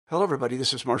Hello, everybody.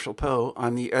 This is Marshall Poe.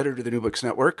 I'm the editor of the New Books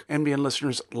Network. NBN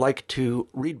listeners like to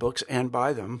read books and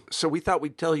buy them. So we thought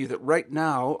we'd tell you that right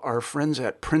now, our friends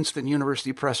at Princeton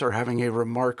University Press are having a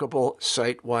remarkable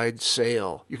site-wide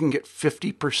sale. You can get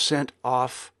 50%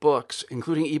 off books,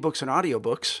 including ebooks and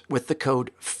audiobooks, with the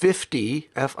code 50,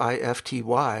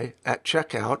 F-I-F-T-Y, at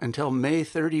checkout until May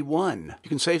 31. You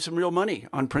can save some real money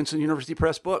on Princeton University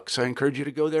Press books. I encourage you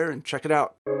to go there and check it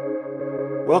out.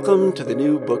 Welcome to the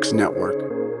New Books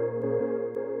Network.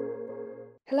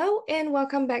 Hello, and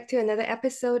welcome back to another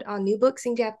episode on New Books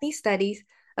in Japanese Studies,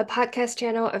 a podcast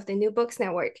channel of the New Books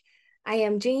Network. I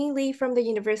am Jeannie Lee from the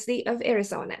University of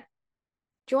Arizona.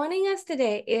 Joining us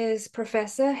today is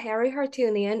Professor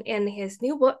Harootunian in his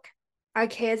new book,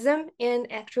 Archaism and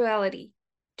Actuality,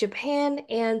 Japan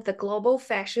and the Global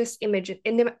Fascist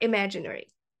Imaginary.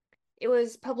 It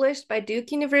was published by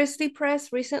Duke University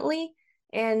Press recently,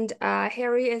 and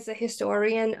Harry is a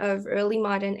historian of early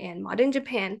modern and modern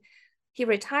Japan. He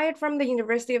retired from the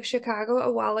University of Chicago a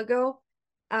while ago.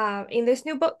 In this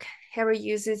new book, Harry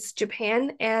uses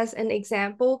Japan as an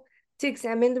example to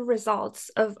examine the results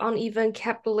of uneven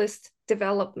capitalist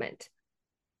development.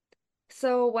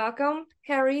 So welcome,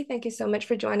 Harry. Thank you so much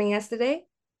for joining us today.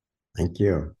 Thank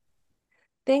you.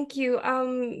 Thank you.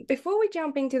 Before we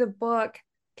jump into the book,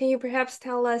 can you perhaps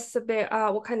tell us a bit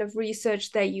what kind of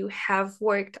research that you have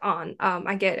worked on?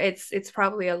 I get it's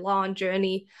probably a long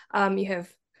journey you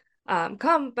have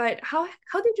come, but how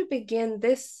did you begin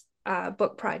this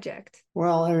book project?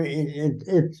 Well, I mean,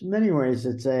 it's many ways.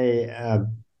 It's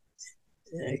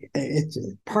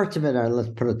parts of it are, let's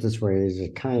put it this way, is a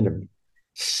kind of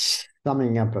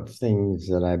summing up of things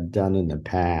that I've done in the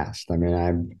past. I mean,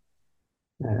 I've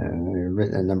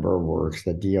written a number of works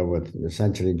that deal with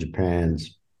essentially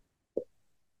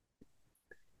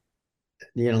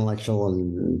the intellectual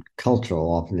and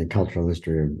cultural, often the cultural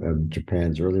history of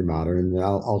Japan's early modern and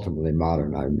ultimately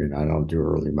modern. I mean, I don't do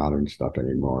early modern stuff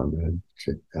anymore.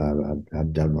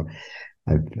 I've done.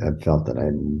 I've felt that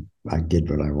I did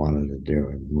what I wanted to do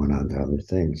and went on to other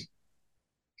things.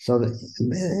 So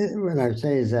what I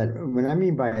say is that what I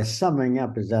mean by summing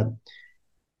up is that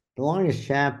the longest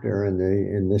chapter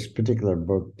in this particular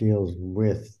book deals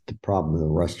with the problem of the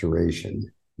restoration,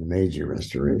 the Meiji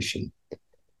Restoration.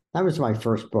 That was my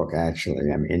first book,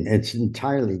 actually. I mean, it's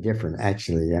entirely different,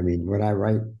 actually. I mean, what I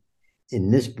write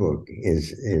in this book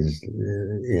is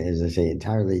as I say,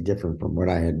 entirely different from what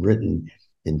I had written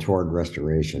in Toward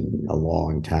Restoration a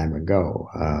long time ago.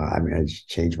 I mean, I just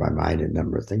changed my mind in a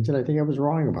number of things, and I think I was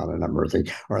wrong about a number of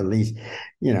things, or at least,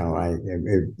 I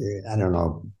don't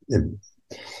know.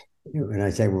 When I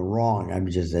say we're wrong, I'm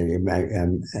just saying I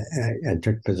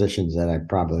took positions that I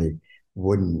probably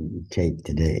wouldn't take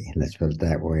today. Let's put it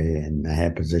that way. And I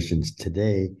have positions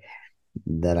today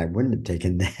that I wouldn't have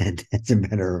taken that, as a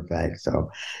matter of fact. So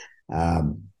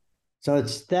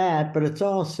it's that, but it's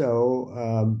also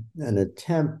an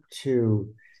attempt to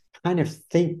kind of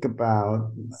think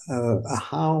about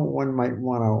how one might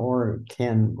want to or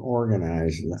can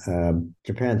organize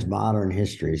Japan's modern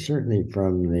history, certainly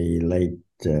from the late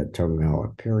Tokugawa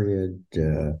period,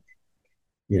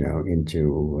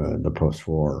 into the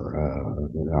post-war,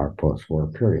 our post-war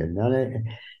period.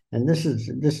 And this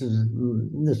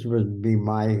would be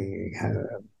my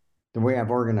the way I've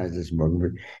organized this book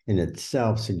in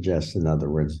itself suggests, in other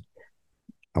words,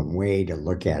 a way to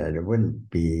look at it. It wouldn't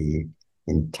be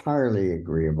entirely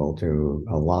agreeable to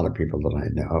a lot of people that I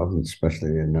know,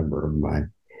 especially a number of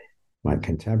my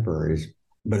contemporaries.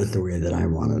 But it's the way that I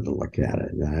wanted to look at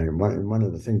it. And one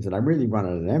of the things that I really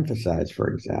wanted to emphasize, for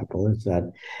example, is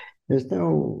that there's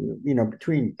no,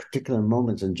 between particular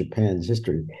moments in Japan's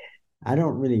history, I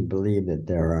don't really believe that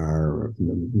there are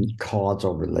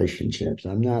causal relationships.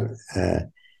 I'm not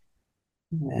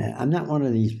one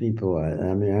of these people.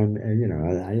 I mean,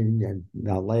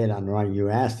 I'll lay it on right.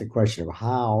 You asked the question of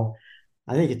how.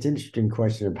 I think it's an interesting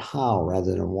question of how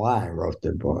rather than why I wrote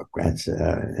the book.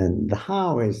 And the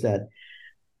how is that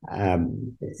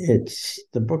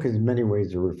the book is in many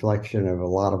ways a reflection of a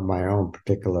lot of my own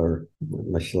particular,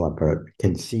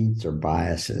 conceits or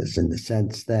biases, in the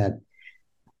sense that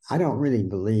I don't really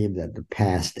believe that the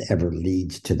past ever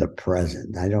leads to the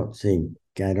present. What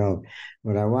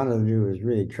I want to do is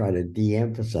really try to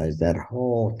de-emphasize that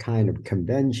whole kind of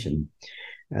convention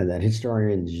that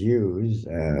historians use,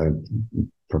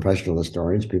 professional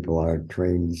historians, people are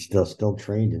trained, still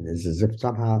trained in this, as if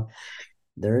somehow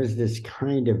there is this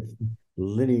kind of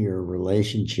linear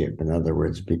relationship, in other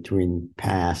words, between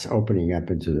past opening up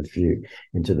into the future,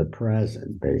 into the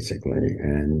present, basically,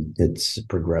 and it's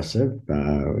progressive,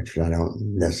 which I don't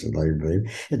necessarily believe.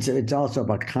 It's also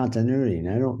about continuity, and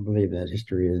I don't believe that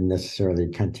history is necessarily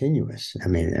continuous. I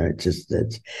mean,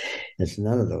 it's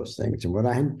none of those things. And what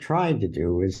I tried to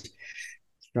do is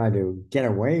try to get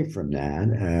away from that.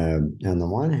 On the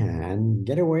one hand,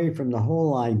 get away from the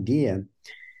whole idea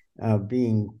of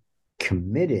being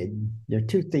committed. There are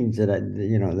two things that I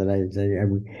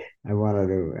wanted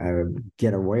to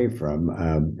get away from.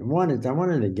 One is I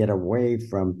wanted to get away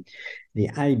from the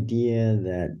idea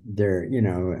that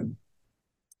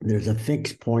there's a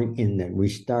fixed point in that we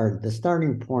start. The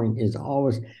starting point is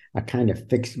always a kind of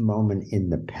fixed moment in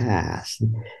the past.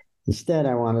 Instead,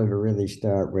 I wanted to really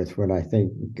start with what I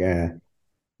think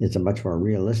it's a much more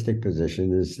realistic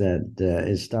position, is that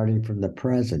is starting from the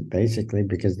present, basically,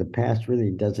 because the past really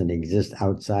doesn't exist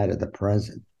outside of the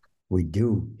present. We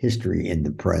do history in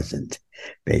the present,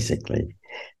 basically.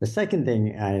 The second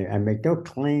thing I make no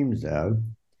claims of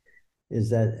is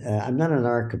that I'm not an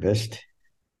archivist,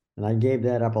 and I gave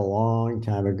that up a long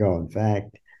time ago. In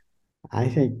fact, I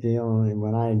think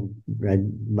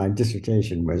my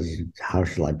dissertation was, how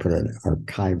shall I put it,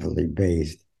 archivally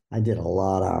based. I did a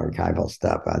lot of archival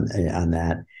stuff on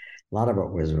that. A lot of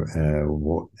it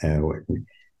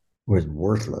was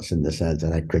worthless in the sense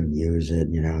that I couldn't use it,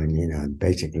 and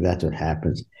basically that's what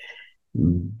happens.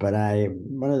 But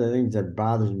one of the things that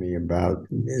bothers me about,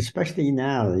 especially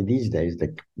now these days,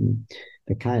 the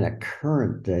kind of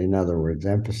current, in other words,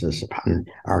 emphasis upon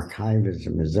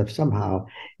archivism, is if somehow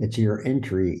it's your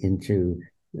entry into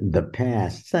the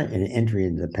past. It's not an entry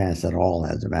into the past at all,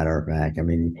 as a matter of fact. I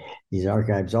mean, these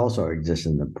archives also exist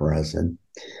in the present,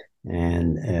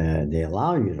 and they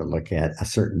allow you to look at a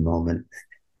certain moment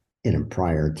in a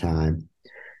prior time,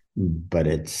 but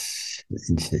it's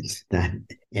not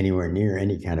anywhere near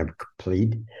any kind of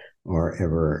complete or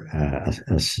ever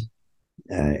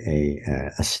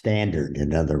a standard,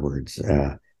 in other words,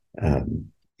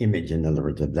 image, in other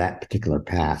words, of that particular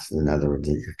past, in other words,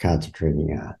 that you're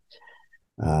concentrating on.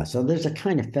 So there's a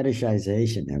kind of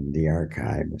fetishization of the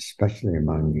archive, especially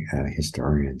among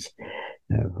historians,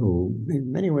 who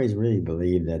in many ways really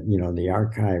believe that, the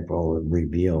archive will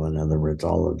reveal, in other words,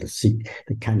 all of the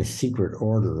kind of secret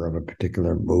order of a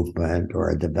particular movement or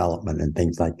a development and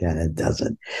things like that. It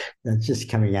doesn't. That's just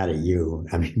coming out of you.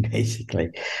 I mean,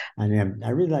 basically. I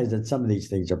realize that some of these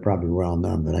things are probably well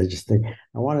known, but I just think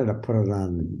I wanted to put it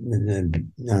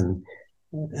on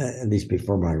at least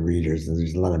before my readers, and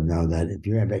just let them know that if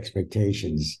you have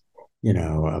expectations,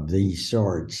 of these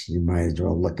sorts, you might as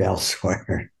well look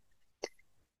elsewhere.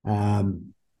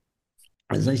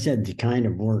 As I said, the kind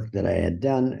of work that I had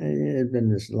done had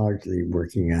been largely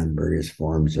working on various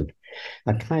forms of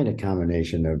a kind of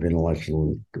combination of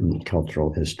intellectual and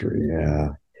cultural history.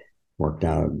 Worked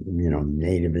out,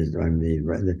 nativism,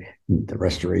 the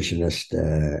restorationist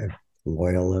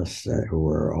loyalists who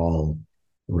were all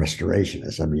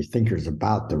restorationists. I mean, thinkers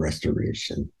about the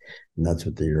restoration, and that's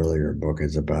what the earlier book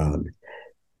is about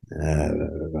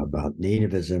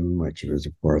nativism, which was,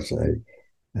 of course, an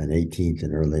 18th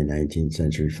and early 19th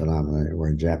century phenomenon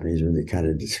where Japanese really kind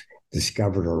of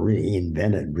discovered or really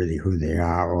invented really who they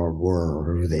are or were,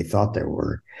 or who they thought they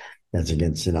were. That's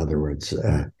against, in other words,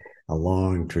 a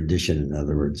long tradition, in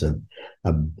other words, of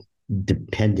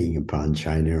depending upon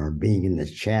China or being in the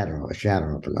shadow,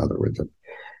 in other words,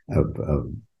 of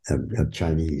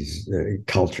Chinese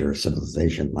culture,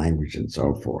 civilization, language, and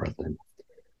so forth.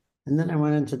 And then I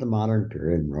went into the modern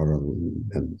period and wrote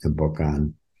a book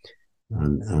on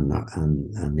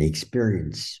the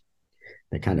experience,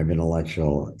 the kind of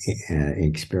intellectual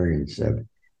experience of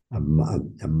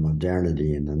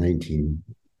modernity in the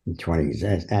 1920s,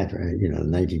 after the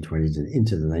 1920s and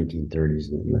into the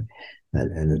 1930s,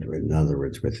 and in other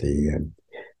words, with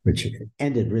which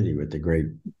ended really with the great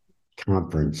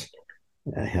conference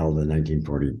held in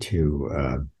 1942.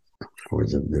 Or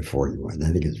was it the 41?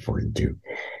 I think it's 42.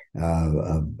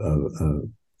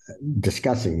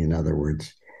 Discussing, in other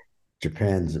words,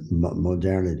 Japan's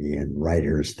modernity and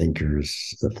writers,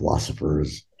 thinkers, the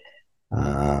philosophers,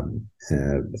 and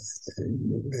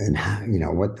how,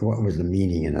 what was the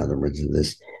meaning, in other words, of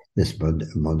this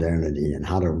modernity, and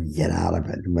how do we get out of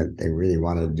it? And what they really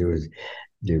wanted to do is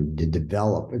to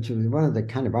develop, which was one of the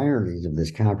kind of ironies of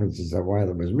this conference, is that while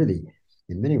it was really,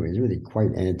 in many ways, really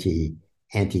quite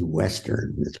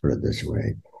anti-Western, let's put it this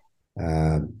way,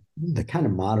 the kind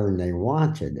of modern they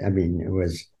wanted, I mean, it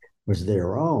was was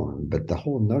their own, but the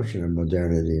whole notion of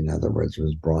modernity, in other words,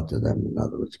 was brought to them, in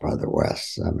other words, by the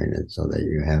West. I mean, so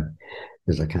that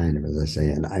there's a kind of, as I say,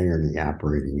 an irony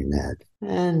operating in that.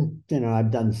 And,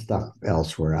 I've done stuff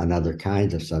elsewhere on other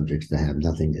kinds of subjects that have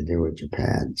nothing to do with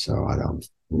Japan. So I don't,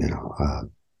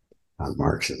 on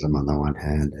Marxism on the one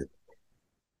hand.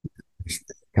 A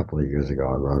couple of years ago,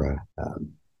 I wrote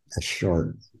a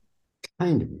short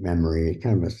kind of memory,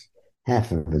 kind of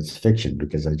half of it's fiction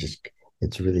because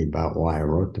it's really about why I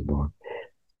wrote the book,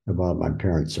 about my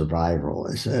parents' survival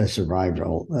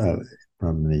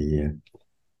from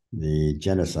the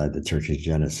genocide, the Turkish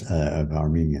genocide of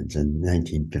Armenians in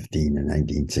 1915 and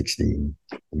 1916.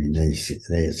 I mean, they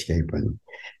escaped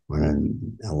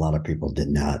when a lot of people did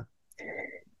not.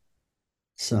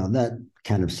 So that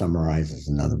kind of summarizes,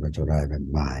 in other words, what I have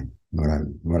in mind,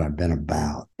 what I've been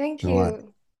about. Thank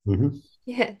you. Mm-hmm.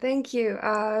 Yeah, thank you.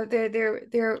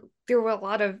 There were a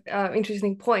lot of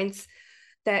interesting points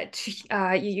that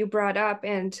you brought up,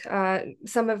 and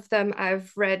some of them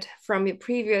I've read from your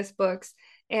previous books.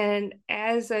 And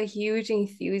as a huge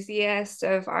enthusiast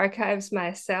of archives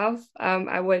myself,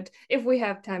 I would, if we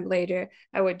have time later,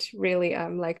 I would really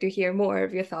like to hear more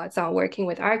of your thoughts on working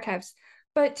with archives.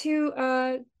 But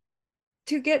to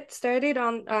get started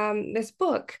on this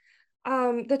book,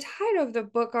 the title of the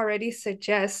book already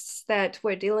suggests that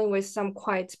we're dealing with some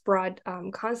quite broad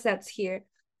concepts here.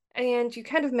 And you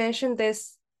kind of mentioned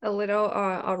this a little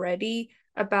already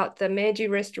about the Meiji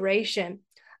Restoration.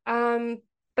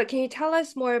 But can you tell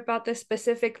us more about the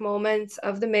specific moments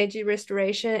of the Meiji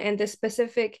Restoration and the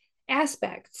specific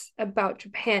aspects about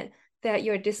Japan that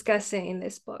you're discussing in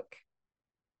this book?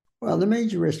 Well, the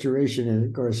Meiji Restoration,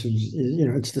 of course,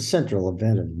 it's the central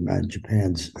event of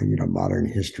Japan's, modern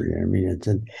history. I mean,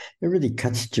 it really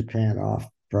cuts Japan off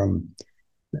from,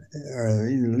 or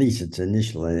at least it's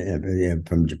initially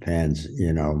from Japan's,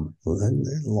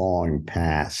 long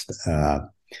past,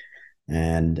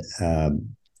 and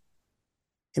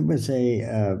it was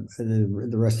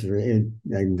the rest of it,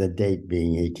 the date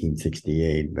being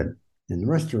 1868, but the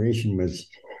Restoration was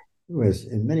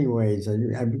in many ways,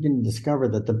 I began to discover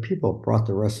that the people who brought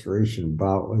the Restoration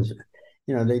about was,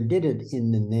 they did it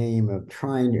in the name of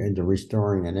trying to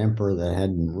restoring an emperor that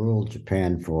hadn't ruled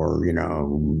Japan for,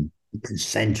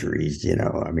 centuries,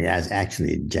 I mean, as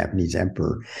actually a Japanese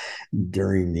emperor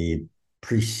during the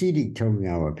preceding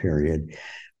Tokugawa period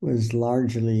was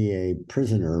largely a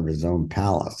prisoner of his own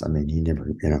palace. I mean, he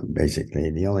never,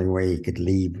 basically the only way he could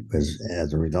leave was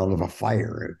as a result of a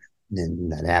fire.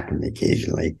 And that happened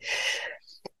occasionally.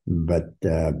 But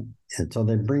and so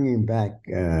they're bringing back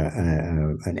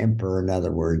an emperor, in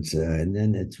other words, and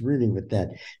then it's really with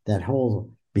that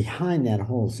whole behind that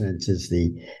whole sense is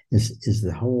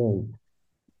the whole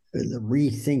the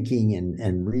rethinking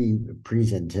and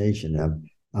representation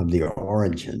of the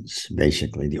origins,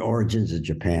 basically the origins of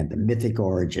Japan, the mythic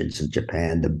origins of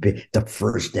Japan, the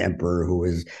first emperor who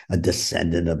was a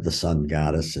descendant of the sun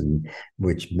goddess, and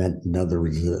which meant, in other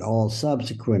words, that all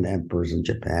subsequent emperors in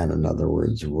Japan, in other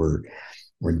words, were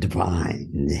divine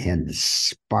and they had the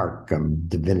spark of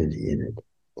divinity in it.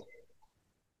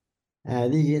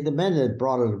 The men that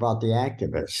brought it about, the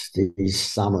activists, these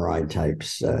samurai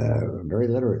types, very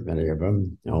literate, many of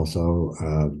them also,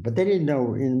 but they didn't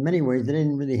know, in many ways, they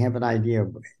didn't really have an idea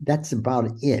of, that's about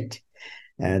it.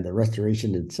 And the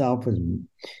Restoration itself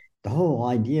the whole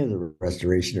idea of the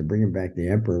Restoration of bringing back the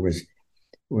emperor was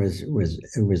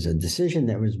a decision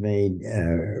that was made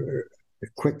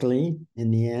quickly in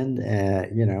the end,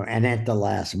 and at the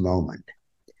last moment.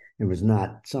 It was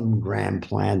not some grand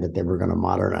plan that they were going to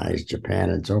modernize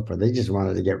Japan and so forth. They just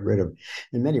wanted to get rid of,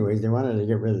 in many ways, they wanted to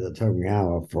get rid of the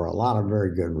Tokugawa for a lot of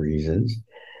very good reasons,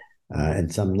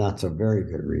 and some not so very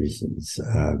good reasons.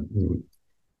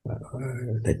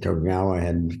 The Tokugawa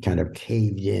had kind of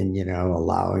caved in,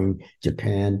 allowing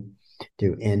Japan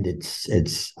to end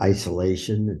its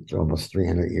isolation. It's almost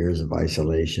 300 years of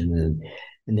isolation,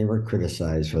 and they were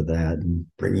criticized for that, and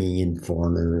bringing in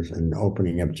foreigners and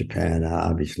opening up Japan,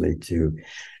 obviously, to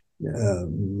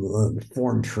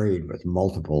foreign trade with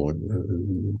multiple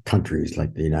countries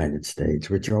like the United States,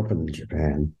 which opened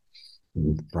Japan,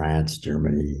 France,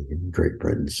 Germany, Great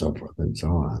Britain, so forth and so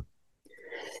on.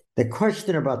 The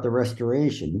question about the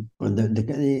Restoration,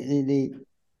 the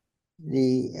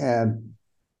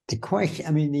question,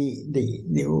 I mean,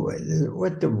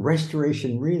 what the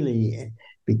Restoration really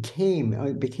became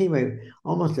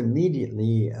almost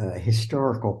immediately a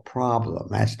historical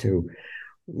problem as to,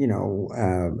 when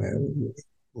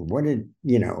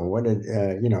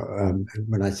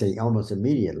I say almost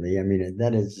immediately, I mean,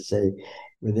 that is to say,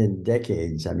 within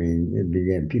decades, I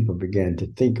mean, people began to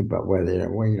think about whether,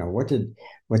 well, what did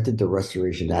the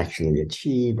Restoration actually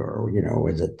achieve, or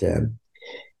was it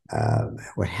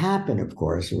what happened, of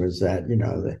course, was that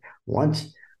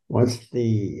once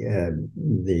the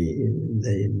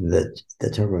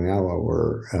Tokugawa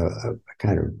were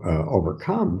kind of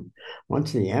overcome,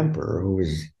 once the emperor, who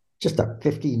was just a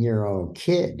 15-year-old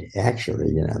kid,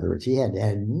 actually, in other words, he had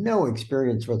no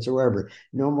experience whatsoever,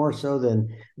 no more so than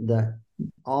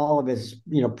all of his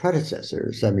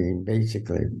predecessors. I mean,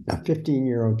 basically, a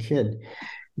 15-year-old kid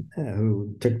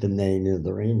who took the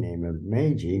reign name of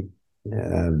Meiji.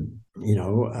 You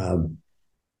know,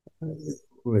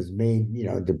 was made,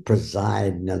 to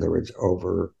preside, in other words,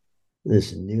 over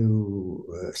this new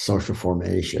social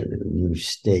formation, a new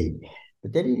state.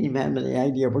 But they didn't even have any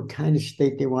idea what kind of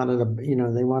state they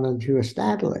wanted to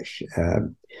establish.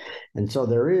 And so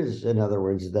there is, in other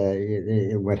words,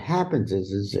 what happens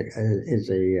is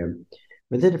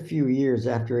within a few years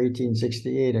after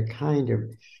 1868, a kind of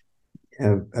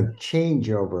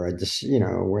changeover,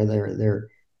 where they're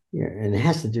and it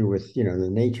has to do with the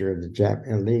nature of the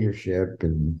Japanese leadership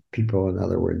and people, in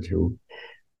other words, who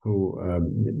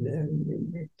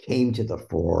came to the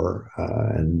fore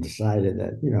and decided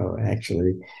that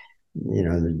actually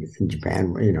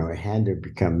Japan it had to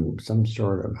become some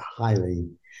sort of highly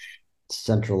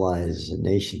centralized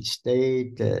nation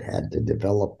state that had to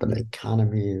develop an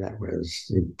economy that was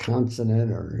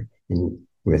consonant or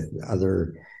with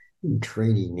other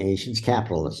trading nations,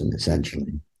 capitalism,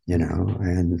 essentially,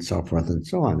 and so forth and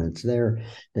so on. It's there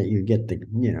that you get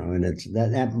and it's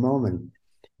that moment.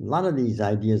 A lot of these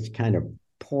ideas kind of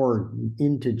poured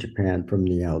into Japan from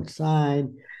the outside,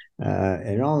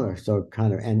 and also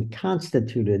kind of and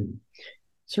constituted,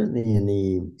 certainly in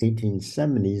the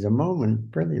 1870s, a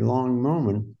fairly long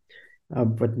moment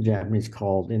of what the Japanese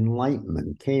called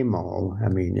enlightenment, keimo. I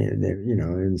mean,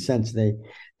 in a sense, they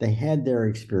had their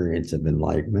experience of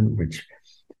enlightenment, which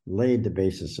laid the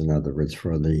basis, in other words,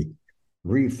 for the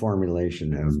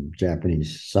reformulation of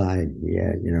Japanese society,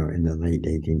 in the late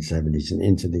 1870s and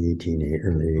into the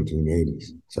early 1880s.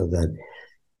 So that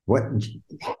what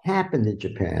happened in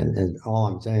Japan, and all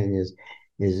I'm saying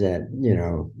is that,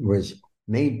 was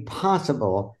made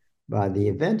possible by the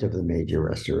event of the Meiji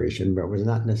Restoration, but was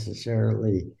not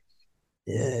necessarily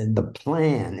the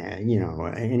plan,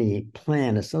 any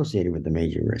plan associated with the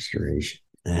Meiji Restoration.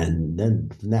 And then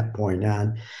from that point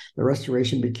on, the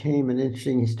Restoration became an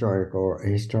interesting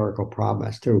historical problem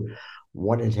as to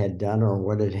what it had done or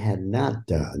what it had not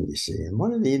done, you see. And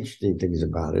one of the interesting things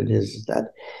about it is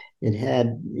that it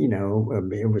had,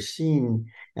 it was seen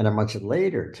at a much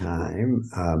later time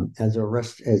as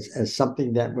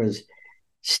something that was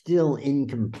still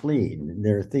incomplete.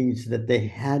 There are things that they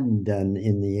hadn't done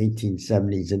in the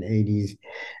 1870s and 80s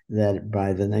that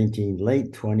by the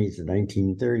late 20s and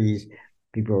 1930s,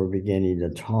 people were beginning to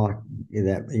talk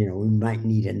that, we might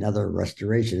need another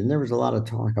restoration. And there was a lot of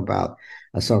talk about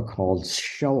a so-called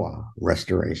Showa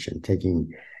restoration, taking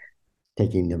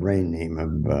the reign name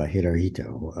of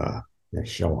Hirohito,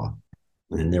 Showa.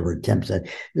 And there were attempts at,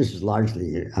 this was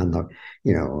largely on the,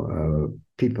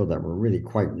 people that were really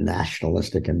quite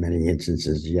nationalistic in many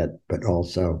instances yet, but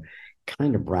also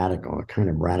kind of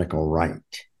radical right.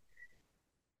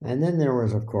 And then there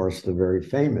was, of course, the very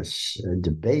famous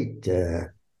debate,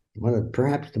 one of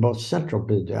perhaps the most central,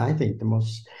 I think the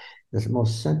most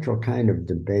central kind of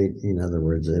debate, in other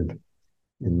words, in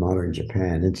modern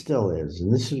Japan. It still is.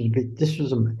 And this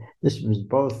was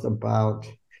both about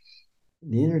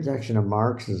the introduction of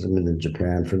Marxism into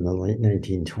Japan from the late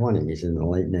 1920s. In the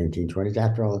late 1920s,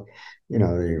 after all,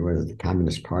 the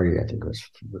Communist Party, I think,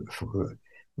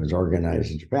 was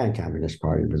organized in Japan. Communist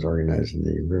Party was organized in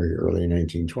the very early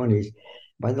 1920s.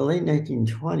 By the late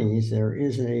 1920s, there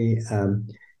is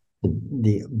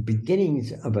the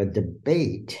beginnings of a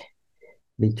debate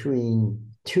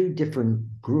between two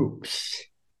different groups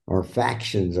or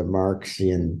factions of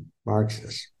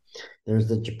Marxists. There's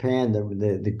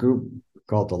the group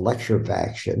called the lecture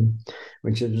faction,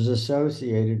 which was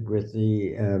associated with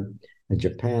the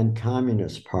Japan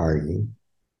Communist Party,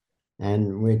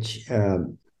 and which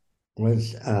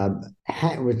was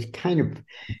kind of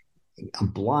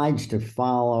obliged to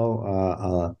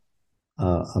follow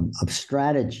a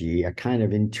strategy, a kind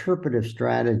of interpretive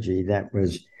strategy that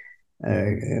was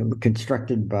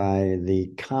constructed by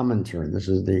the Comintern. This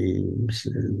is the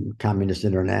Communist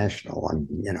International,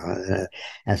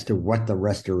 as to what the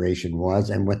restoration was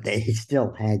and what they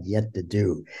still had yet to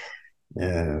do.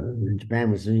 Japan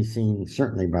was seen,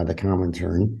 certainly by the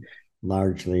Comintern,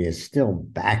 largely is still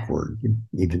backward,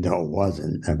 even though it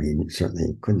wasn't. I mean,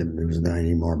 certainly couldn't have, it was not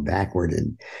any more backward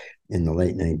in the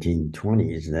late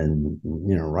 1920s than,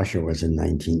 Russia was in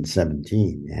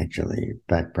 1917, actually. In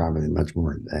fact, probably much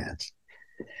more advanced.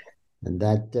 And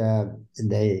that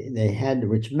they had,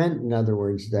 which meant, in other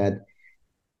words, that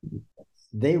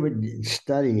they would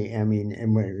study. I mean,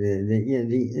 and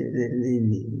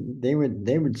they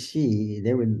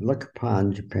would look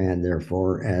upon Japan,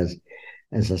 therefore, as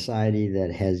a society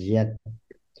that has yet,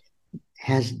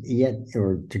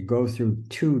 or to go through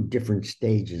two different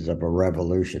stages of a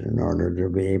revolution in order to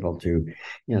be able to,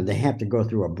 they have to go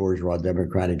through a bourgeois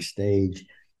democratic stage,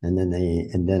 and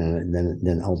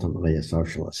then ultimately a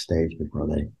socialist stage before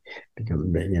they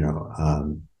become,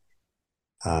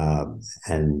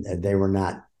 and they were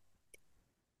not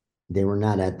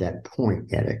at that point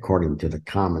yet, according to the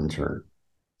Comintern.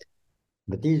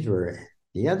 But the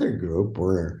other group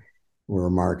were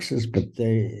Marxists, but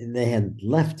they had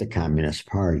left the Communist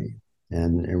Party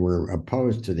and were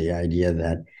opposed to the idea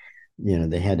that,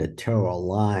 they had to toe a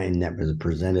line that was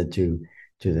presented to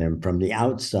them from the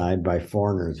outside by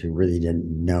foreigners who really didn't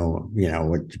know,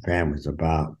 what Japan was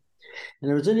about.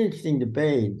 And it was an interesting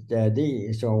debate.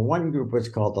 So one group was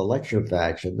called the lecture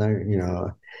faction,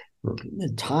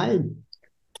 tied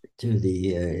to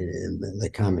the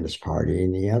Communist Party,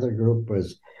 and the other group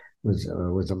was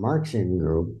a Marxian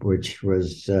group, which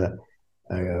was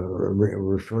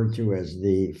referred to as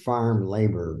the Farm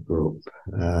Labor Group.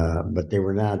 But they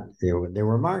were not. They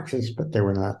were Marxists, but they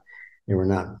were not. They were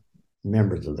not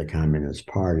members of the Communist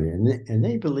Party, and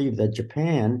they believed that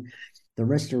Japan, the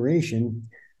Restoration,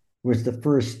 was the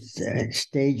first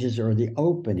stages, or the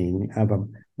opening of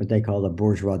what they call the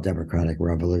bourgeois democratic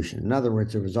revolution. In other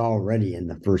words, it was already in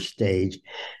the first stage,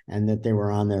 and that they were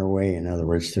on their way, in other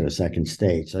words, to a second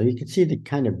stage. So you can see the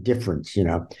kind of difference.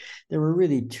 There were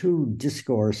really two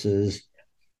discourses,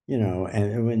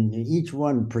 and when each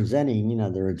one presenting,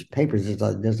 there's papers,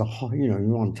 there's a whole, you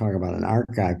want to talk about an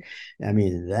archive. I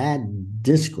mean, that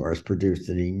discourse produced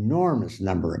an enormous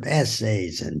number of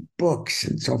essays and books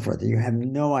and so forth. You have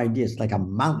no idea. It's like a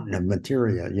mountain of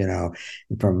material,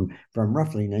 from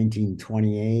roughly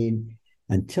 1928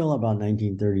 until about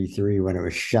 1933, when it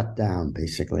was shut down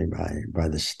basically by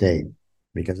the state,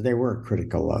 because they were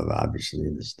critical of, obviously,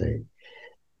 the state.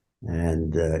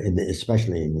 And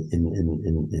especially in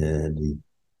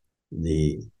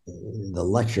the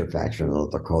lecture faction of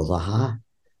the Kozaha,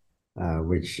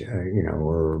 which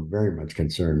were very much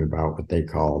concerned about what they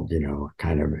called,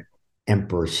 kind of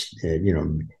emperor,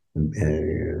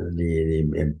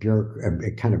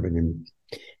 kind of an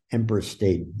emperor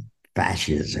state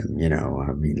fascism.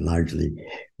 I mean, largely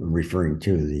referring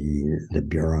to the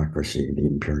bureaucracy, the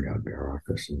imperial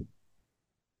bureaucracy.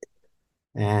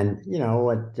 And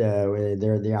what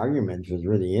the argument was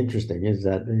really interesting is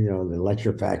that the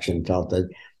lecture faction felt that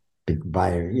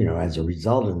as a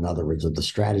result, in other words, of the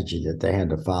strategy that they had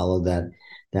to follow, that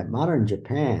modern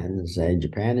Japan, say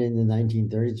Japan in the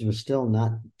 1930s, was still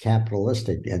not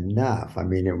capitalistic enough. I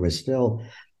mean, it was still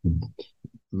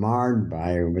marred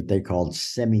by what they called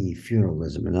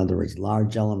semi-feudalism. In other words,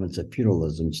 large elements of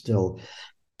feudalism still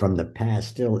from the past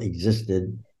still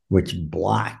existed, which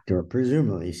blocked, or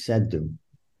presumably said to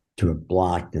have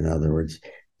blocked, in other words,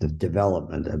 the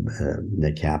development of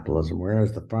the capitalism,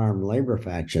 whereas the farm labor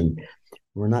faction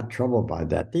were not troubled by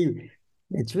that.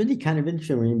 It's really kind of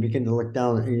interesting when you begin to look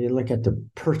down and you look at the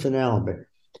personnel, but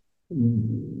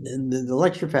the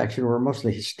lecture faction were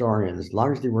mostly historians,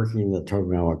 largely working in the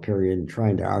Tokugawa period and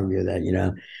trying to argue that,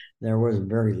 there was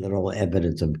very little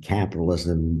evidence of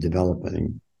capitalism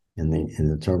developing in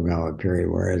the Tokugawa period,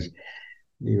 whereas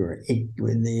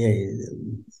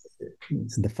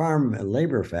the farm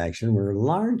labor faction were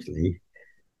largely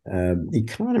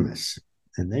economists,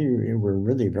 and they were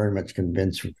really very much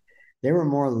convinced. They were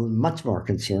much more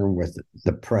concerned with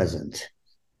the present,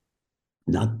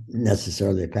 not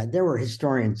necessarily the past. There were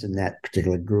historians in that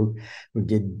particular group who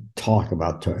did talk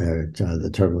about the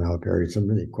Tokugawa period, some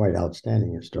really quite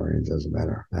outstanding historians, as a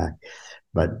matter of fact.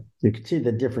 But you could see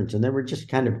the difference, and there were just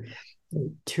kind of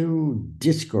two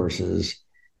discourses,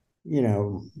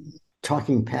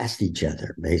 talking past each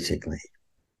other, basically.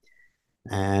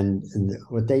 And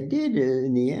what they did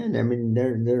in the end, I mean,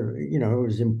 it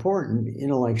was important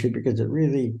intellectually, because it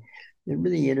really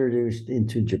introduced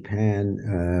into Japan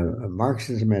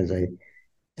Marxism as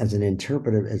an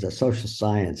interpretive, as a social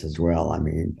science as well. I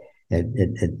mean, it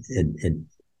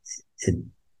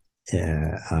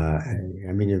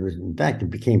was, in fact, it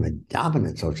became a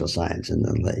dominant social science in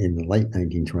the late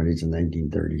 1920s and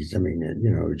 1930s. I mean,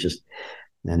 it just,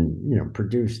 and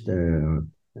produced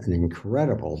an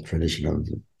incredible tradition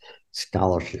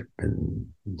scholarship in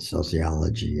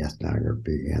sociology,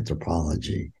 ethnography,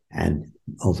 anthropology, and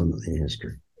ultimately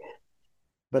history.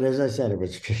 But as I said, it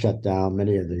was shut down.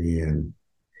 Many of the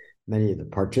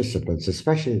participants,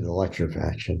 especially the lecture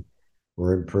faction,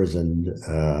 were imprisoned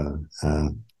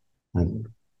and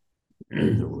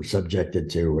were subjected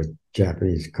to what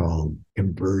Japanese call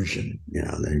conversion.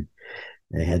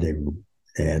 They had to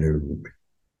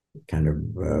kind of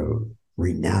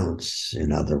renounce,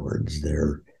 in other words,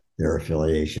 their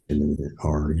affiliation,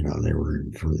 or they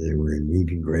were in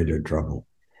even greater trouble.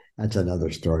 That's another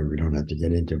story we don't have to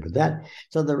get into. But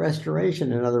so the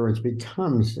restoration, in other words,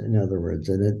 becomes, in other words,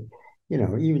 and it,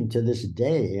 even to this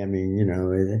day, I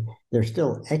mean, there's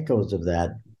still echoes of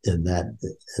that in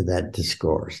that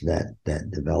discourse, that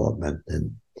development,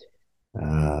 and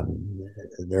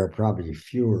there are probably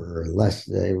fewer or less,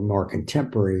 more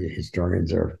contemporary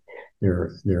historians. There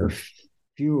are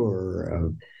fewer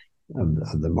of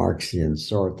the Marxian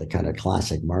sort, the kind of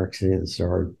classic Marxian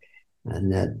sort,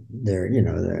 and that they're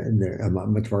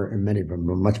much more, and many of them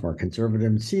are much more conservative,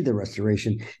 and see the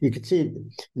restoration. You could see it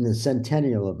in the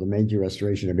centennial of the Meiji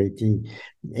Restoration of 18,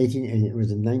 and it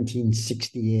was in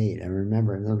 1968. I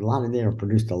remember, and a lot of,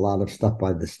 produced a lot of stuff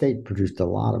by the state, produced a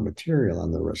lot of material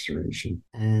on the restoration.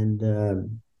 And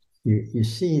you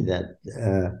see that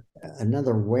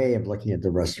another way of looking at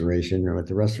the restoration, or what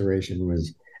the restoration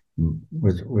was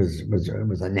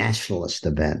a nationalist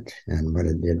event. And what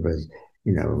it did was,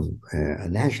 a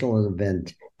national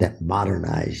event that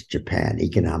modernized Japan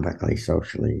economically,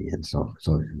 socially, and so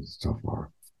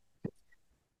forth.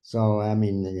 So, I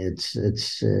mean, it's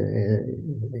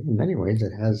in many ways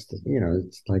it has,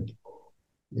 it's like,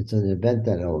 it's an event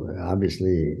that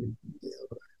obviously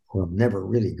will never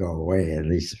really go away, at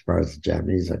least as far as the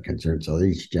Japanese are concerned. So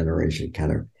each generation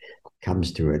kind of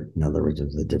comes to it, in other words,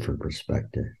 with a different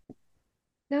perspective.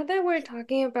 Now that we're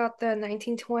talking about the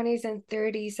 1920s and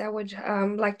 30s, I would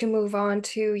like to move on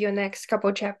to your next couple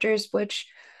chapters, which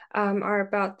are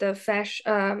about the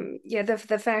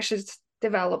fascist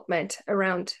development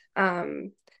around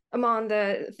among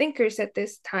the thinkers at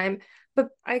this time. But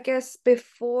I guess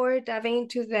before diving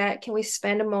into that, can we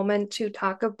spend a moment to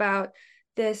talk about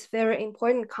this very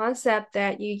important concept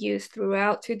that you use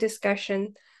throughout the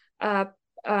discussion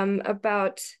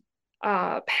about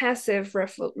passive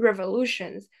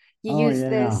revolutions? You use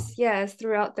this, yes,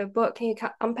 throughout the book. Can you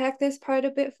unpack this part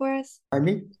a bit for us? I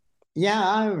mean, yeah,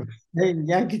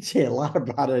 I could say a lot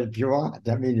about it if you want.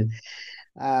 I mean,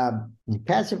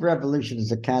 passive revolution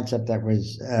is a concept that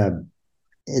was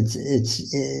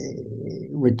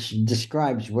which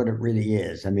describes what it really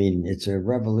is. I mean, it's a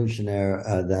revolutionary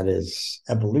that is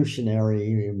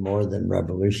evolutionary more than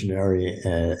revolutionary.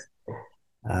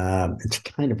 It's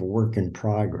kind of a work in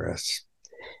progress.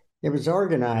 It was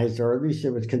organized, or at least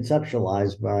it was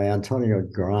conceptualized, by Antonio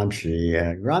Gramsci.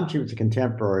 Gramsci was a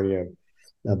contemporary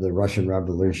of the Russian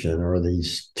Revolution, or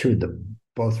these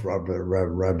both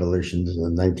revolutions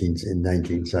in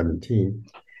 1917.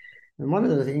 And one of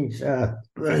the things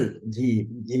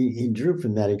he drew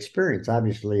from that experience,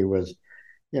 obviously, was,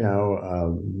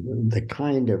 the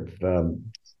kind of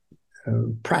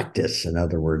practice, in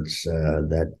other words,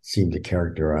 that seemed to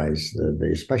characterize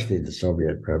especially the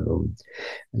Soviet revolution,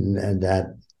 and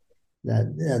that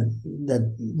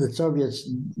the Soviets,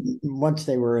 once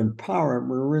they were in power,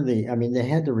 were really, I mean, they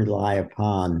had to rely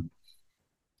upon,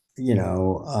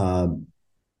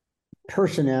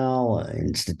 personnel,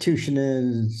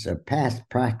 institutions, past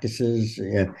practices.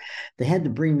 They had to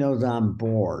bring those on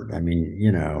board. I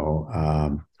mean,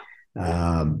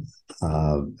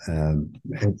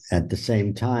 at the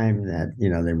same time that,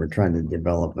 they were trying to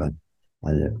develop a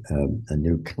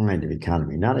new kind of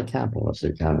economy, not a capitalist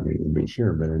economy, to be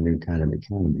sure, but a new kind of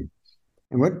economy.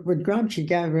 And what Gramsci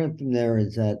gathered from there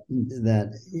is that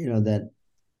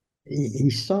he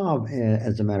saw,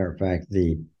 as a matter of fact,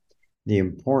 the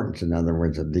importance, in other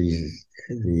words, of these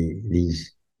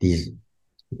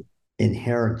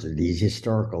inherences, these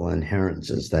historical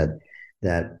inherences, that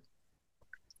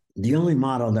the only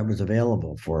model that was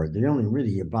available for it, the only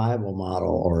really viable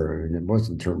model, or it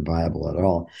wasn't termed viable at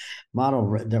all,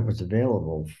 model that was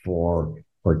available for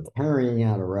carrying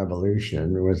out a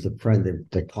revolution was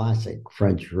the classic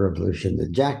French Revolution, the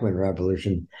Jacobin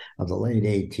Revolution of the late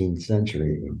 18th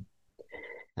century.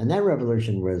 And that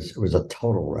revolution was a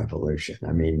total revolution.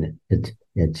 I mean, and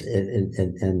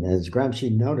as Gramsci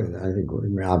noted, I think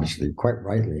obviously quite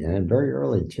rightly, and very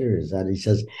early too, is that he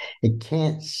says it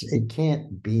can't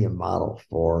be a model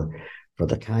for for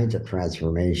the kinds of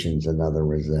transformations, in other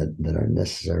words, that are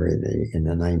necessary in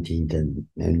the 19th and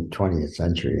 20th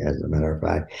century. As a matter of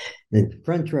fact, the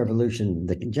French Revolution,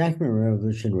 the Jacobin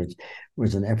Revolution,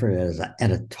 was an effort at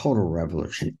a total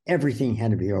revolution. Everything had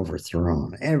to be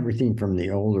overthrown. Everything from the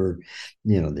older,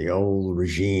 the old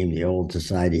regime, the old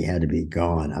society had to be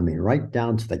gone. I mean, right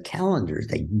down to the calendars.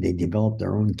 They developed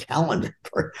their own calendar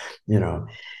for,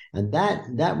 and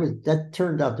that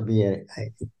turned out to be a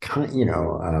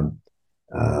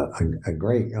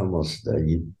great, almost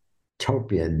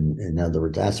utopian, in other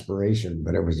words, aspiration,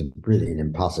 but it was really an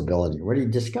impossibility. What he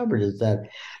discovered is that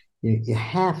you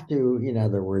have to, in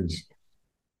other words,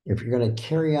 if you're going to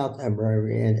carry out a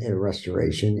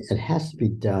restoration, it has to be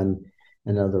done,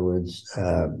 in other words,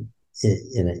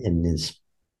 in this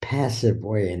passive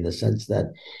way, in the sense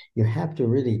that you have to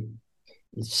really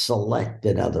select,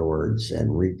 in other words,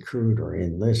 and recruit or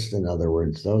enlist, in other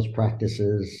words, those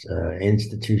practices,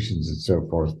 institutions, and so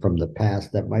forth from the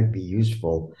past that might be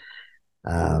useful,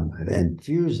 and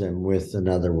fuse them with, in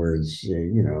other words,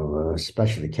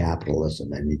 especially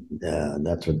capitalism. I mean,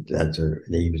 that's what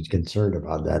he was concerned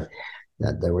about, that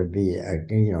there would be,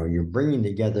 you're bringing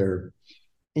together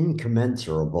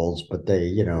incommensurables, but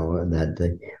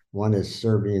one is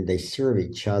serving, they serve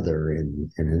each other in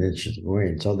an interesting way.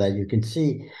 And so that you can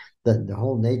see the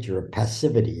whole nature of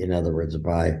passivity, in other words,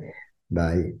 by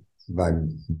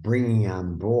bringing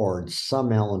on board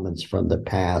some elements from the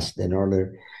past in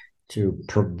order to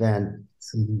prevent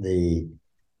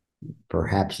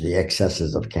perhaps the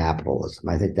excesses of capitalism.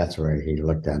 I think that's where he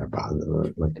looked about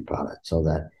it. So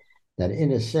that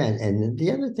in a sense, and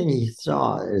the other thing he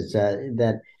saw is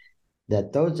that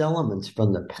those elements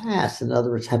from the past, in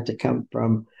other words, have to come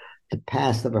from the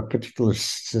past of a particular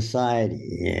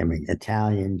society. I mean,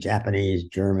 Italian, Japanese,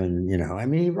 German. I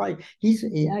mean, as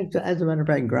a matter of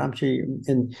fact, Gramsci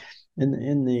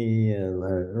in the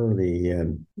early,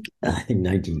 I think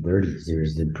 1930s, he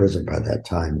was in prison by that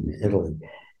time in Italy.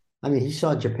 I mean, he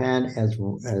saw Japan as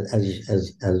an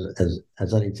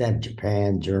example.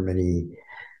 Japan, Germany,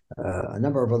 a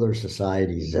number of other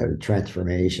societies,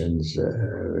 transformations.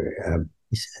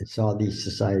 He saw these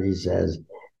societies as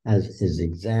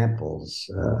examples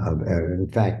of. In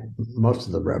fact, most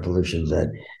of the revolutions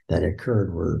that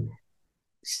occurred were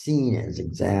seen as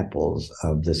examples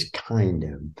of this kind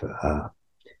of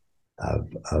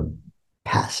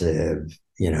passive,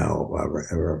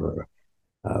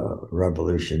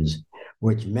 revolutions,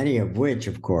 many of which,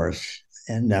 of course,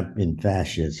 end up in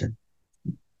fascism,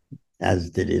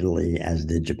 as did Italy, as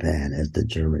did Japan, as did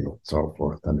Germany, and so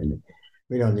forth. I mean,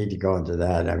 we don't need to go into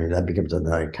that. I mean, that becomes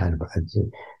another kind of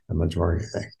a much more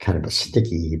kind of a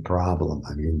sticky problem.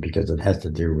 I mean, because it has to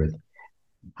do with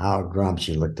how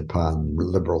Gramsci looked upon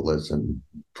liberalism,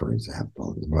 for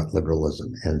example, and what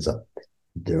liberalism ends up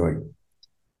doing.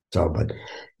 So, but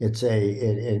it's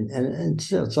and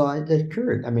so it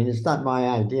occurred. I mean, it's not my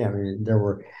idea. I mean, there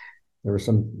were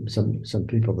some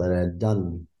people that had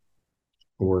done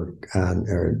work on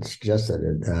or suggested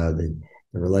the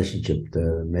relationship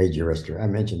to Meiji Restoration. I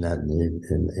mentioned that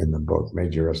in the book,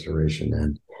 Meiji Restoration,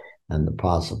 and the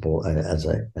possible as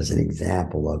an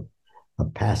example of a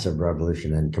passive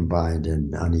revolution and combined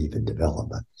in uneven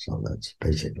development. So that's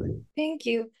basically. Thank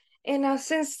you. And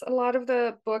since a lot of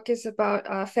the book is about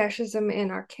fascism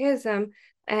and Archaism,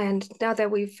 and now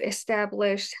that we've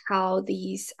established how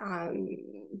these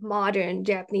modern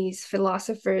Japanese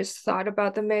philosophers thought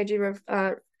about the Meiji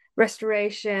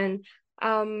Restoration,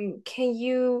 can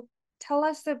you tell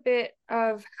us a bit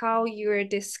of how you're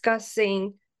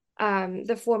discussing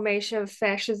the formation of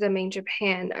fascism in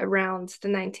Japan around the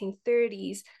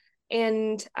 1930s,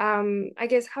 and I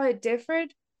guess how it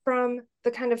differed from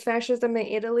the kind of fascism in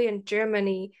Italy and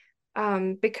Germany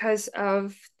because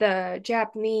of the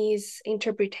Japanese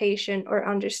interpretation or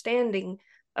understanding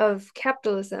of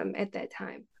capitalism at that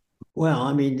time? Well,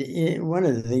 I mean, one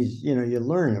of the things you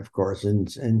learn, of course, in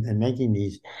making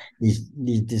these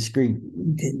discrete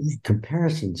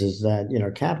comparisons is that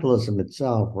capitalism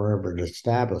itself, wherever it's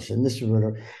established, and this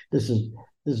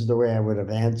is the way I would have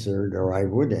answered, or I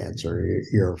would answer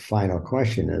your final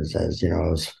question, as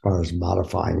far as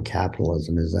modifying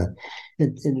capitalism, is that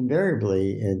it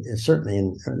invariably, certainly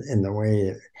in the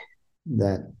way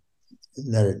that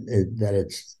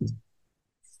it's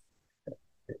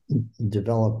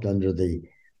developed under the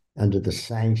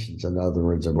sanctions, in other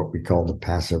words, of what we call the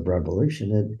passive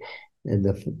revolution, and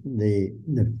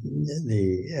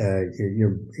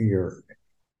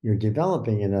you're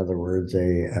developing, in other words,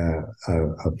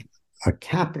 a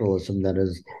capitalism that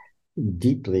is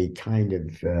deeply kind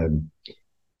of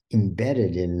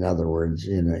embedded in other words,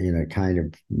 in a kind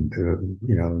of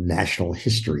national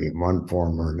history in one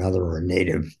form or another, or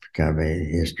native kind of a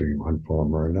history in one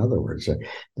form or another. Words,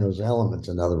 those elements,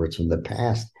 in other words, from the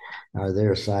past, are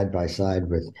there side by side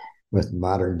with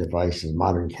modern devices,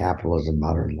 modern capitalism,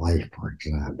 modern life, for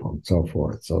example, and so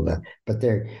forth. So that, but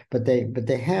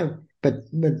they have.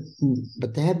 But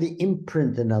they have the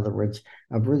imprint, in other words,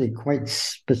 of really quite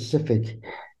specific,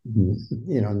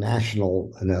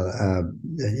 national,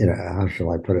 how shall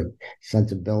I put it,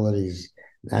 sensibilities,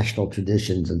 national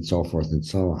traditions, and so forth and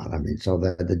so on. I mean, so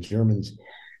that the Germans,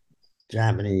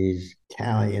 Japanese,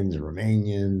 Italians,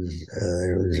 Romanians,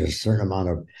 there's a certain amount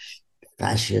of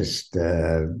fascist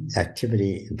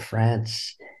activity in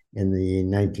France in the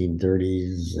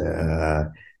 1930s.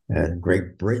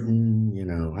 Great Britain,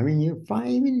 I mean, you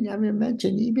find,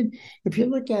 imagine, even if you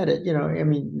look at it, I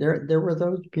mean, there were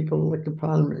those people looked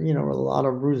upon, a lot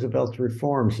of Roosevelt's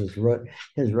reforms, his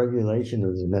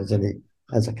regulationism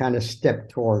as a kind of step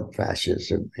toward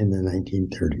fascism in the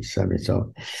 1930s. I mean,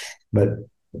 so, but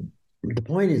the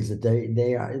point is that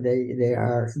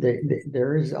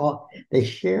they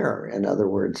share, in other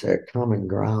words, a common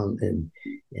ground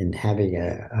in having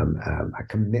a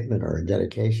commitment or a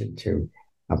dedication to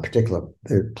a particular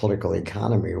political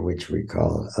economy, which we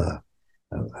call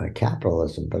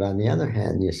capitalism. But on the other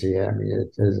hand, you see, I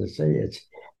mean, as I say, it's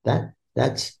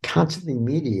that's constantly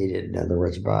mediated, in other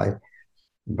words, by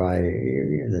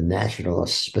the national,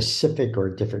 specific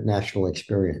or different national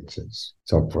experiences,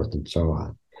 so forth and so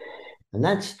on. And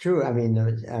that's true. I mean,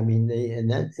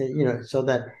 so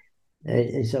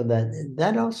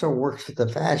that also works with the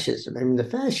fascism. I mean, the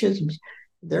fascisms,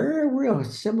 there are real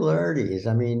similarities.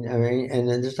 And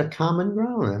there's a common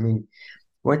ground. I mean,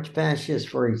 what fascists,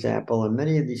 for example, in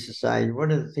many of these societies,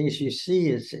 one of the things you see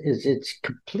is its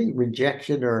complete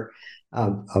rejection or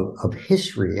of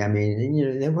history. I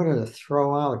mean, they wanted to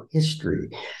throw out history.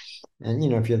 And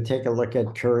if you take a look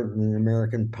at current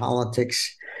American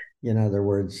politics, in other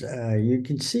words, you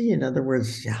can see, in other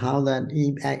words, how that,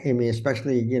 I mean,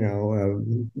 especially,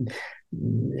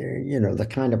 the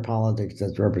kind of politics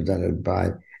that's represented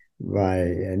by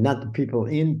not the people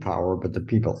in power, but the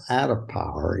people out of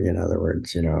power. In other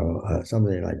words,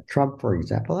 somebody like Trump, for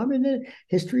example. I mean,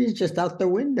 history is just out the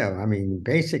window. I mean,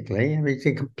 basically, it's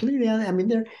completely. I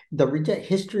mean, the reject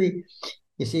history.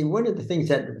 You see, one of the things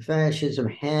that fascism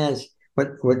has,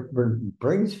 what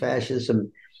brings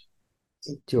fascism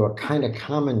to a kind of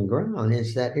common ground,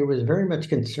 is that it was very much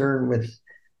concerned with,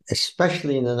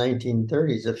 especially in the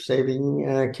 1930s, of saving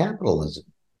capitalism.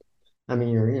 I mean,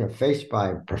 you're faced by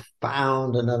a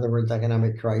profound, in other words,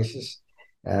 economic crisis,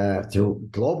 through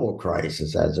global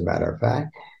crisis, as a matter of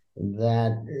fact,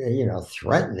 that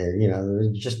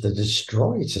threatened just to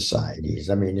destroy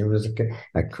societies. I mean, it was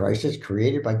a crisis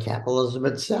created by capitalism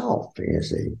itself. You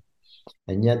see,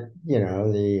 and yet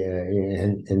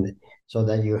and so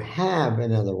that you have,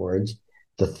 in other words,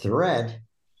 the threat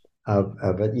of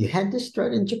it. You had this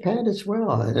threat in Japan as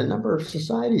well, in a number of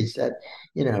societies, that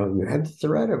you have the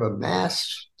threat of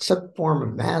some form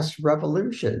of mass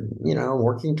revolution,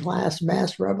 working class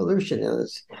mass revolution,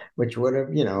 which would have,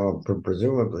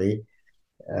 presumably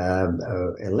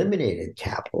eliminated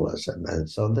capitalism. And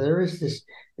so there is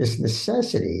this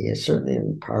necessity, certainly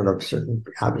in part of certain,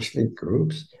 obviously,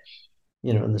 groups,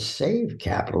 to save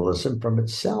capitalism from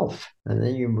itself. And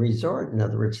then you resort, in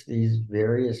other words, to these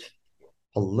various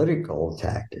political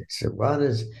tactics. One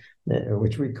is,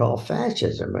 which we call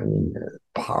fascism. I mean,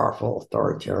 powerful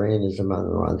authoritarianism on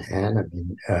the one hand. I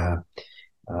mean,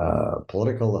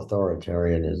 political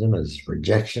authoritarianism is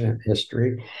rejection of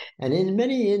history. And in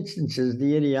many instances,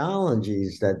 the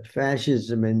ideologies that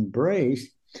fascism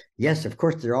embraced, yes, of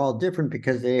course, they're all different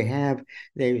because they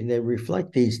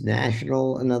reflect these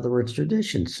national, in other words,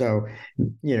 traditions. So,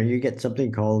 you get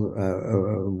something called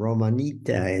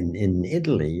Romanita in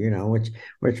Italy,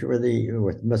 which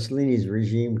with Mussolini's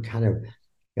regime kind of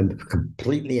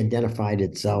completely identified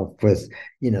itself with,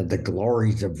 the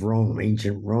glories of Rome,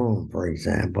 ancient Rome, for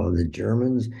example. The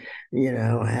Germans,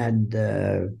 had,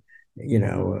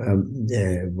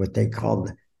 what they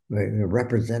called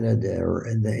represented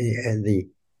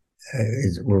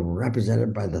were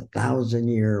represented by the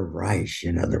 1,000-year Reich.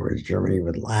 In other words, Germany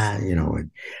would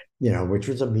which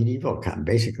was a medieval,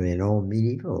 basically an old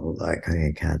medieval kind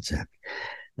of concept.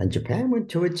 And Japan went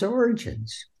to its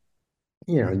origins,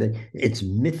 its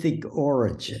mythic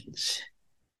origins,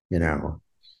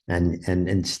 and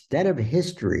instead of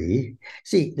history.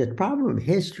 See, the problem of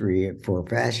history for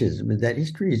fascism is that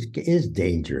history is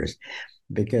dangerous,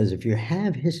 because if you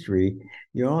have history,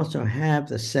 you also have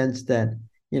the sense that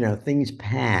things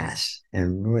pass.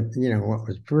 And what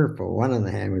was fearful, one on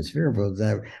the hand was fearful, is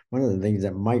that one of the things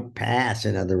that might pass,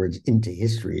 in other words, into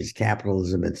history, is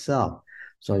capitalism itself.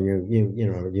 So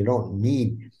you don't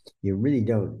need, you really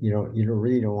don't, you don't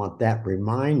really don't want that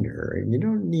reminder. And you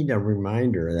don't need a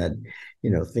reminder that,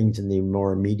 things in the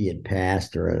more immediate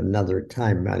past or another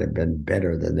time might have been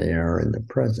better than they are in the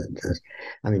present.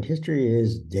 I mean, history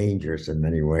is dangerous in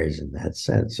many ways in that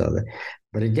sense.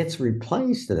 But it gets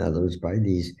replaced, in other words, by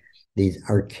these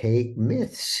archaic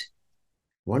myths,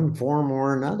 one form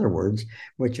or in other words,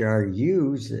 which are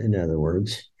used, in other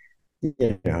words,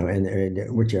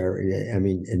 and which are, I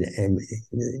mean,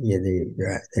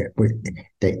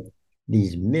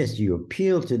 these myths, you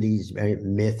appeal to these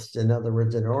myths, in other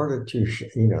words, in order to,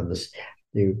 this,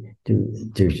 to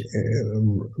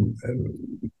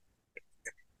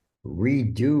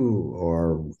redo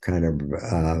or kind of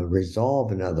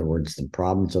resolve, in other words, the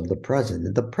problems of the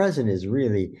present. The present is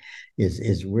really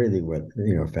what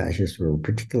fascists were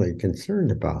particularly concerned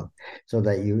about. So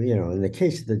that in the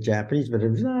case of the Japanese, but I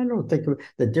don't think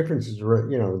the differences were,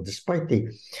 despite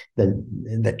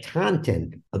the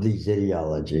content of these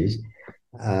ideologies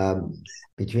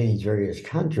between these various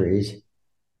countries.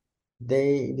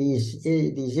 These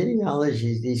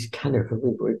ideologies, these kind of,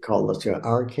 we call this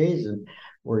archaism,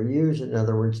 were used, in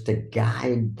other words, to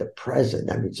guide the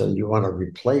present. I mean, so you want to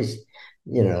replace,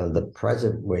 the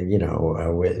present with,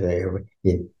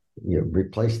 you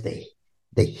replace the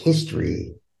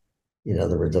history, in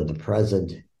other words, of the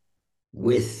present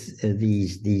with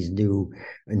these new,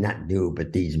 not new,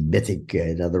 but these mythic,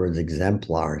 in other words,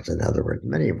 exemplars. In other words,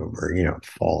 many of them are,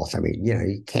 false. I mean,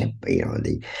 you can't,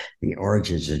 the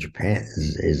origins of Japan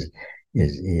is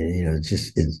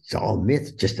it's all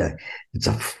myth. It's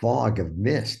a fog of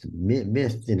myth,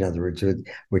 in other words,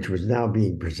 which was now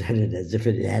being presented as if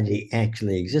it had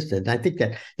actually existed. And I think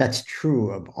that's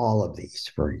true of all of these.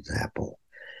 For example,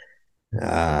 it's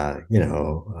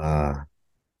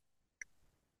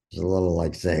a little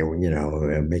like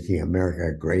saying, making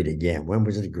America great again. When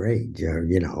was it great?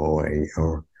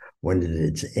 Or when did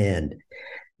it end?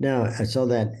 Now, so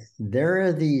that there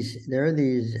are these,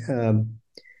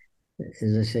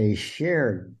 as I say,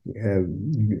 shared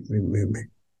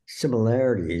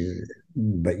similarities,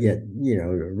 but yet,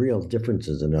 real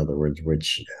differences, in other words,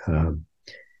 which,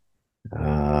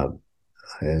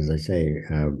 as I say,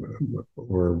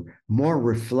 were more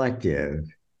reflective,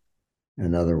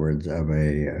 in other words, of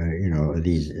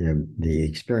these the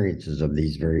experiences of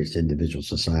these various individual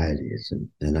societies,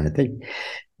 and I think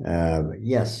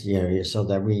yes, so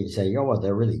that we say, oh, well,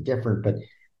 they're really different, but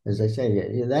as I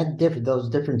say, those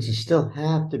differences still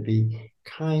have to be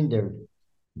kind of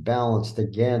balanced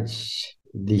against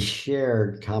the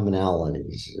shared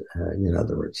commonalities, in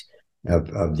other words,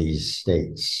 of these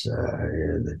states.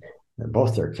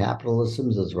 Both their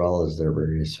capitalisms as well as their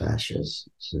various fascists.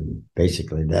 And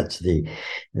basically, that's the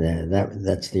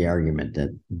argument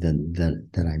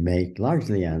that I make,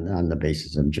 largely on the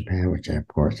basis of Japan, which of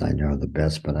course I know the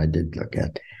best, but I did look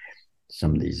at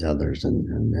some of these others,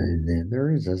 and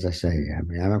there is, as I say, I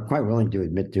mean, I'm quite willing to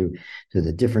admit to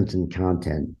the difference in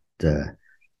contents.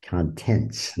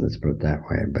 Let's put it that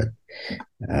way,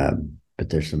 but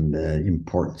there's some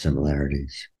important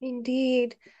similarities.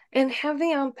 Indeed. And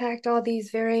having unpacked all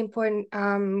these very important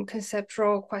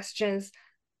conceptual questions,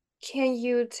 can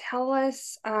you tell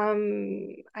us,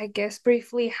 I guess,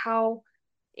 briefly how,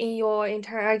 in your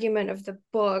entire argument of the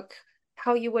book,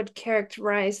 how you would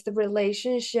characterize the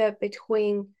relationship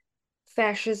between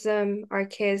fascism,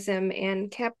 archaism, and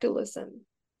capitalism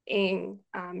in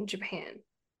Japan?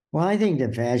 Well, I think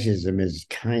that fascism is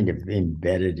kind of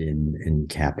embedded in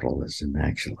capitalism,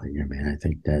 actually. I mean, I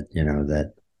think that,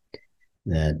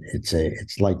 that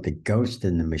it's like the ghost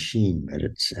in the machine, but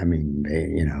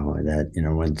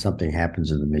when something happens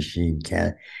to the machine,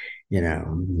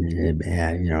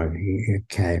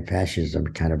 fascism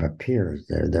kind of appears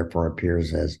there, therefore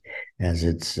appears as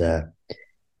its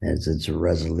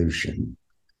resolution.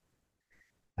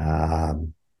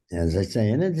 As I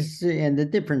say, and the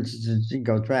difference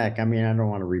goes back. I mean, I don't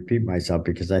want to repeat myself,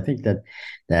 because I think that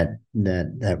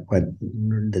what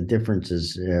the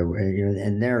differences,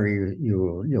 and there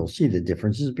you'll see the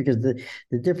differences, because the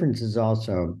differences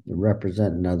also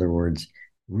represent, in other words,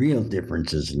 real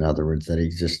differences, in other words, that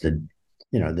existed,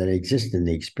 that exist in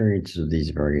the experiences of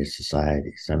these various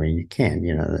societies. I mean, you can't,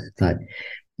 it's not,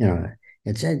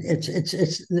 it's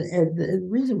the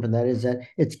reason for that is that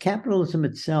it's capitalism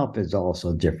itself is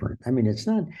also different. I mean, it's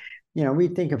not, we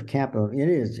think of capital,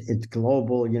 it's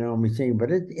global, and we say, but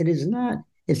it is not.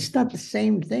 It's not the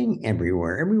same thing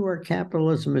everywhere. Everywhere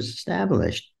capitalism is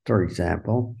established, for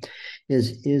example,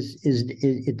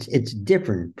 it's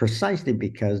different precisely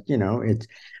because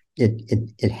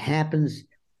it happens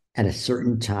at a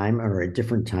certain time or a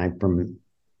different time from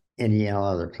any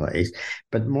other place.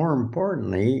 But more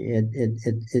importantly,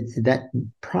 that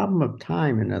problem of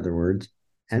time, in other words,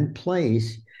 and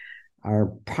place are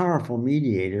powerful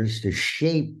mediators to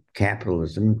shape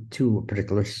capitalism to a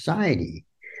particular society.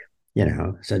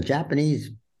 So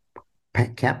Japanese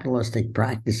capitalistic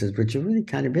practices, which are really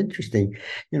kind of interesting.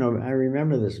 I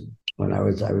remember this when I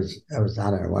don't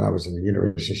know, when I was in the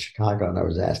University of Chicago, and I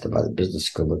was asked by the business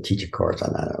school to teach a course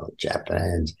on, I don't know,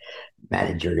 Japan's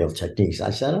managerial techniques.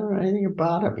 I said, I don't know anything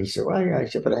about them. He said, well, yeah. I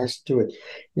said, but it has to do with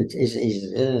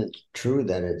isn't it true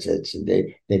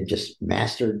that they've just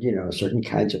mastered, certain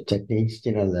kinds of techniques,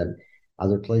 that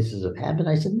other places have had. But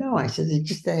I said, no. I said,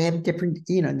 they have different,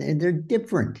 they're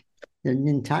different. They're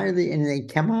entirely, and they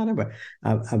come out of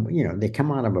they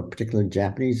come out of a particular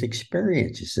Japanese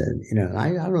experience. He said,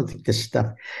 I don't think this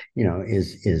stuff,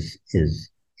 is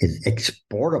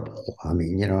exportable. I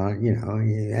mean, if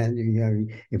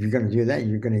you're going to do that,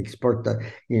 you're going to export the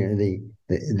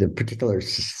particular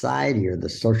society or the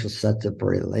social sets of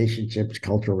relationships,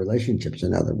 cultural relationships,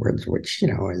 in other words, which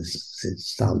it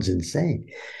sounds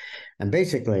insane. And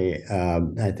basically,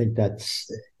 I think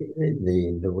that's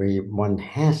the way one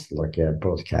has to look at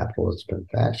both capitalism and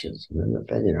fascism.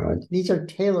 And these are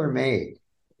tailor made,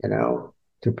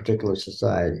 to particular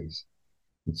societies.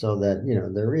 And so that,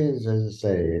 there is, as I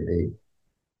say,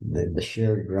 the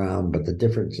shared ground, but the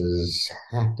differences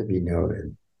have to be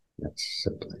noted. That's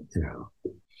simply.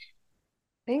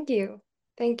 Thank you.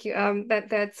 Thank you.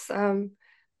 That's a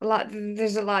lot.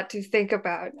 There's a lot to think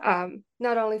about,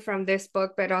 not only from this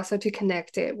book, but also to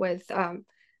connect it with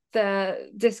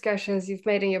the discussions you've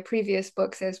made in your previous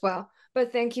books as well.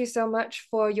 But thank you so much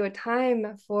for your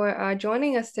time, for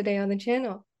joining us today on the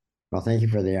channel. Well, thank you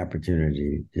for the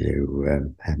opportunity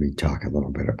to have me talk a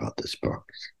little bit about this book.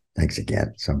 Thanks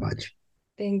again so much.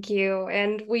 Thank you.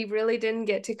 And we really didn't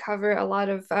get to cover a lot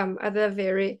of other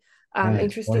very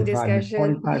interesting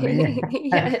discussion. 45 minutes.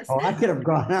 Yes. Oh, I could have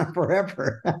gone on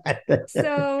forever.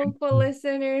 So for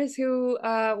listeners who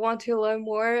want to learn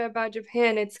more about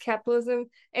Japan, its capitalism,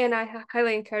 and I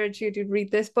highly encourage you to read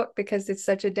this book because it's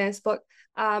such a dense book.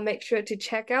 Make sure to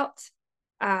check out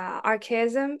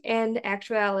Archaism and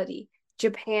Actuality,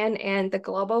 Japan and the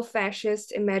Global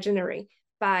Fascist Imaginary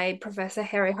by Professor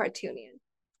Harootunian.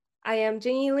 I am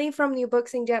Jinyi Lee from New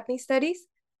Books in Japanese Studies.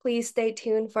 Please stay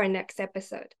tuned for our next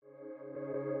episode.